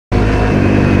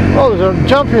Oh, there's a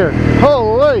jump here.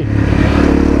 Holy!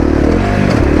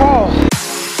 Oh!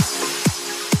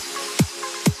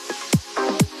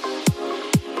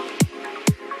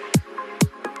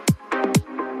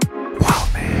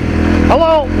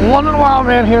 Hello, London Wild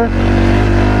Man here.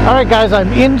 Alright guys,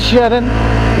 I'm in Shedden.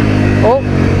 Oh,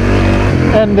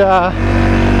 and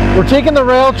we're taking the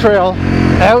rail trail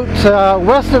out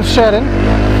west of Shedden.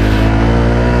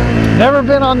 Never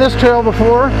been on this trail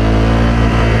before,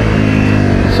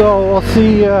 so we'll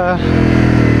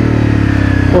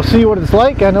see what it's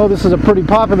like. I know this is a pretty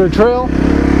popular trail,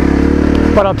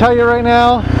 but I'll tell you right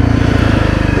now,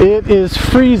 it is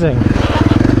freezing.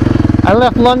 I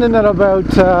left London at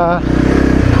about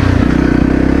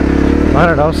I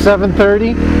don't know,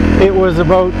 7:30. It was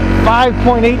about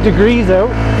 5.8 degrees out,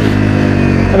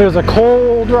 and it was a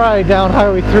cold ride down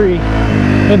Highway 3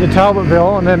 into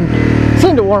Talbotville, and then it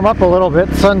seemed to warm up a little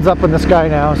bit. Sun's up in the sky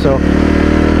now, so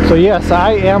yes,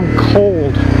 I am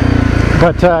cold,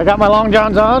 but I got my long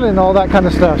johns on and all that kind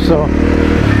of stuff. So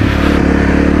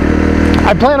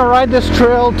I plan to ride this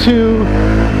trail to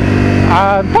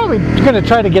I'm probably going to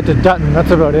try to get to Dutton,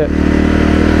 that's about it,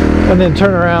 and then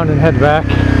turn around and head back.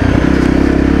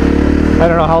 I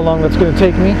don't know how long that's going to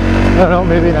take me. I don't know,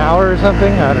 maybe an hour or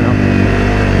something. I don't know.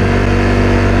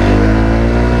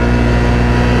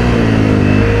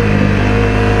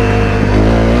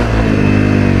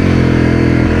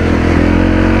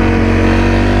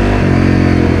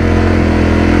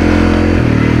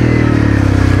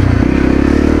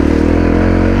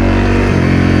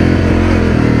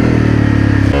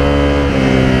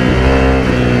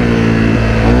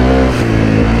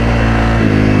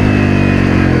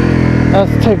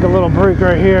 Let's take a little break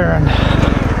right here and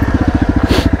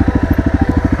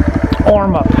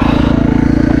warm up.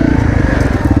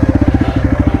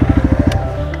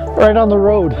 Right on the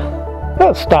road.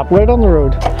 Let's stop right on the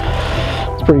road.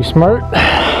 It's pretty smart.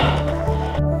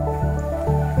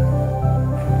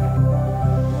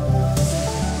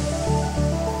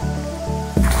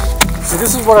 See,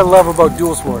 this is what I love about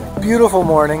dual sporting. Beautiful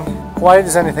morning, quiet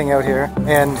as anything out here,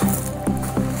 and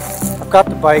got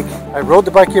the bike. I rode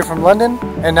the bike here from London,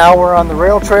 and now we're on the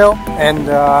rail trail, and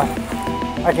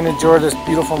I can enjoy this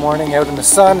beautiful morning out in the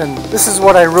sun, and this is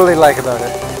what I really like about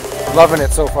it. Loving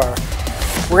it so far.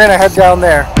 We're gonna head down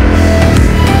there.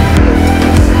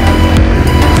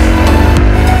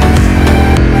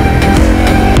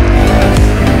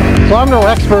 So I'm no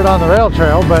expert on the rail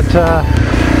trail, but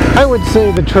I would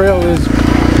say the trail is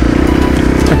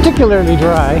particularly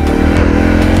dry.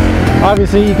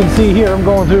 Obviously you can see here I'm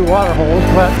going through water holes,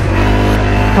 but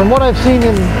from what I've seen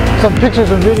in some pictures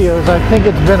and videos, I think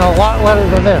it's been a lot wetter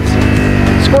than this.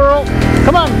 Squirrel,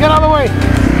 come on, get out of the way!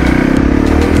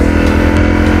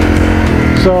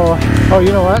 So, oh,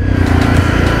 you know what?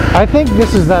 I think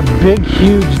this is that big,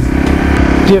 huge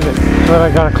divot that I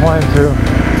gotta climb through.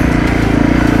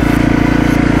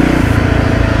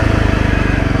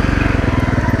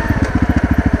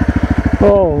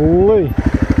 Holy!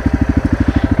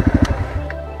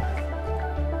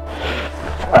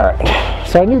 Alright,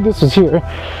 so I knew this was here,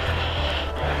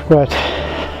 but I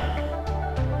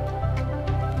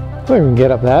don't even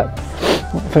get up that.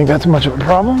 I don't think that's much of a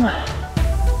problem.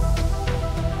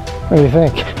 What do you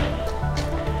think?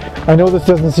 I know this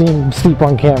doesn't seem steep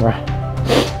on camera.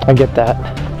 I get that.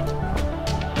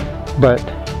 But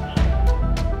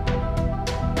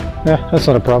yeah, that's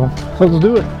not a problem. Let's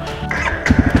do it.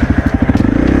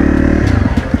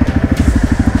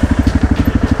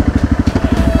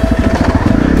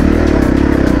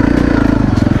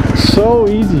 So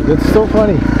easy. It's so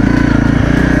funny.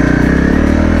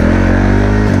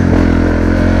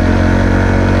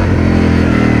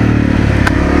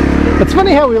 It's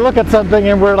funny how we look at something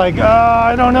and we're like, oh,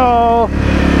 I don't know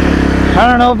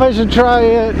if I should try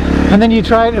it, and then you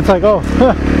try it, it's like, oh,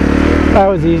 that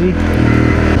was easy.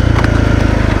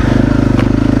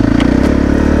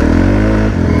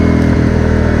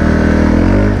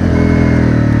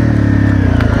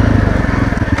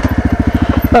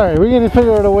 Alright, we're going to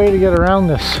figure out a way to get around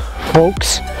this,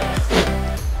 folks.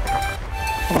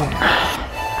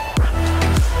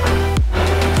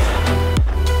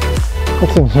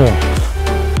 What's in here?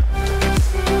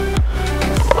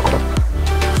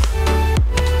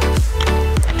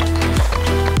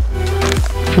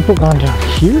 People gone down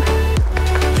here?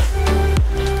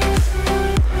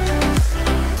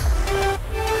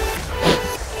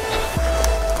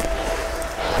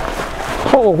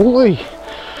 Holy!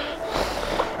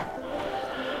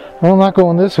 Well, I'm not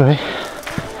going this way.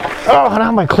 Oh,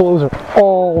 now my clothes are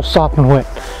all soft and wet.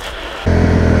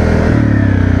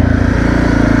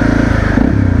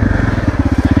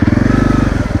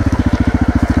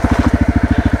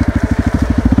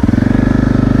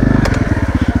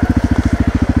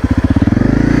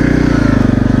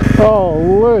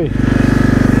 Holy!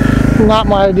 Not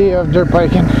my idea of dirt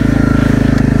biking.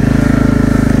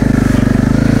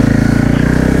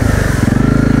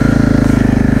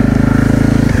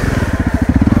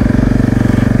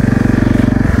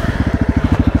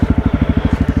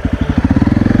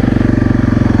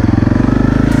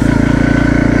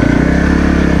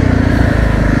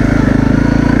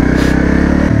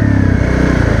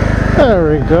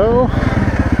 There we go.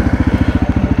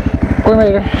 Wait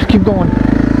later, just keep going.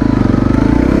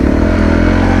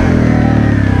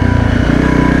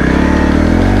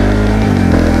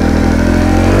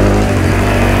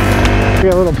 We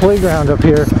got a little playground up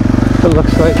here, it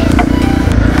looks like.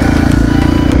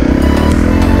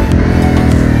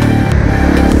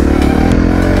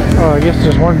 Oh, I guess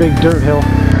just one big dirt hill.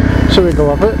 Should we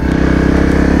go up it?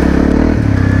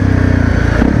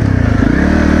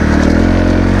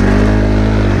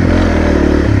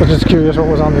 I was just curious what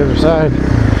was on the other side.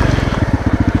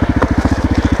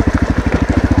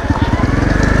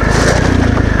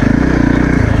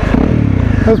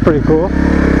 That's pretty cool.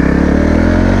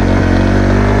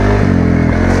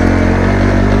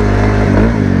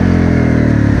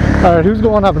 Alright, who's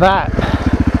going up that?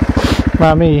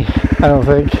 Not me, I don't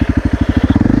think.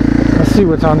 Let's see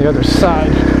what's on the other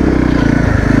side.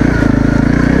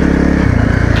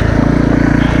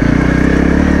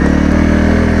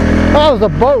 Oh, there's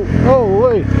a boat! Oh,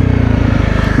 wait!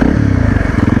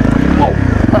 Oh,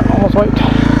 I almost wiped.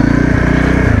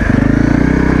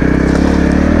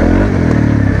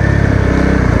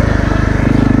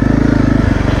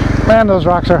 Man, those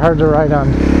rocks are hard to ride on.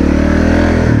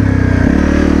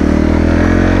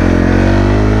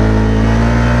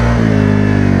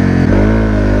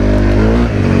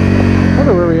 I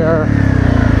wonder where we are.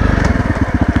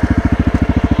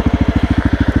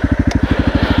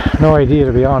 No idea,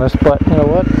 to be honest, but you know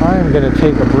what? I'm going to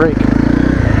take a break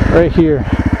right here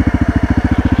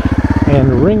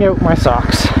and wring out my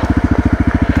socks.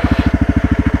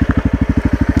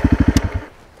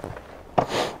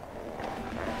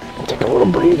 Take a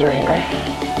little breather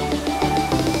here.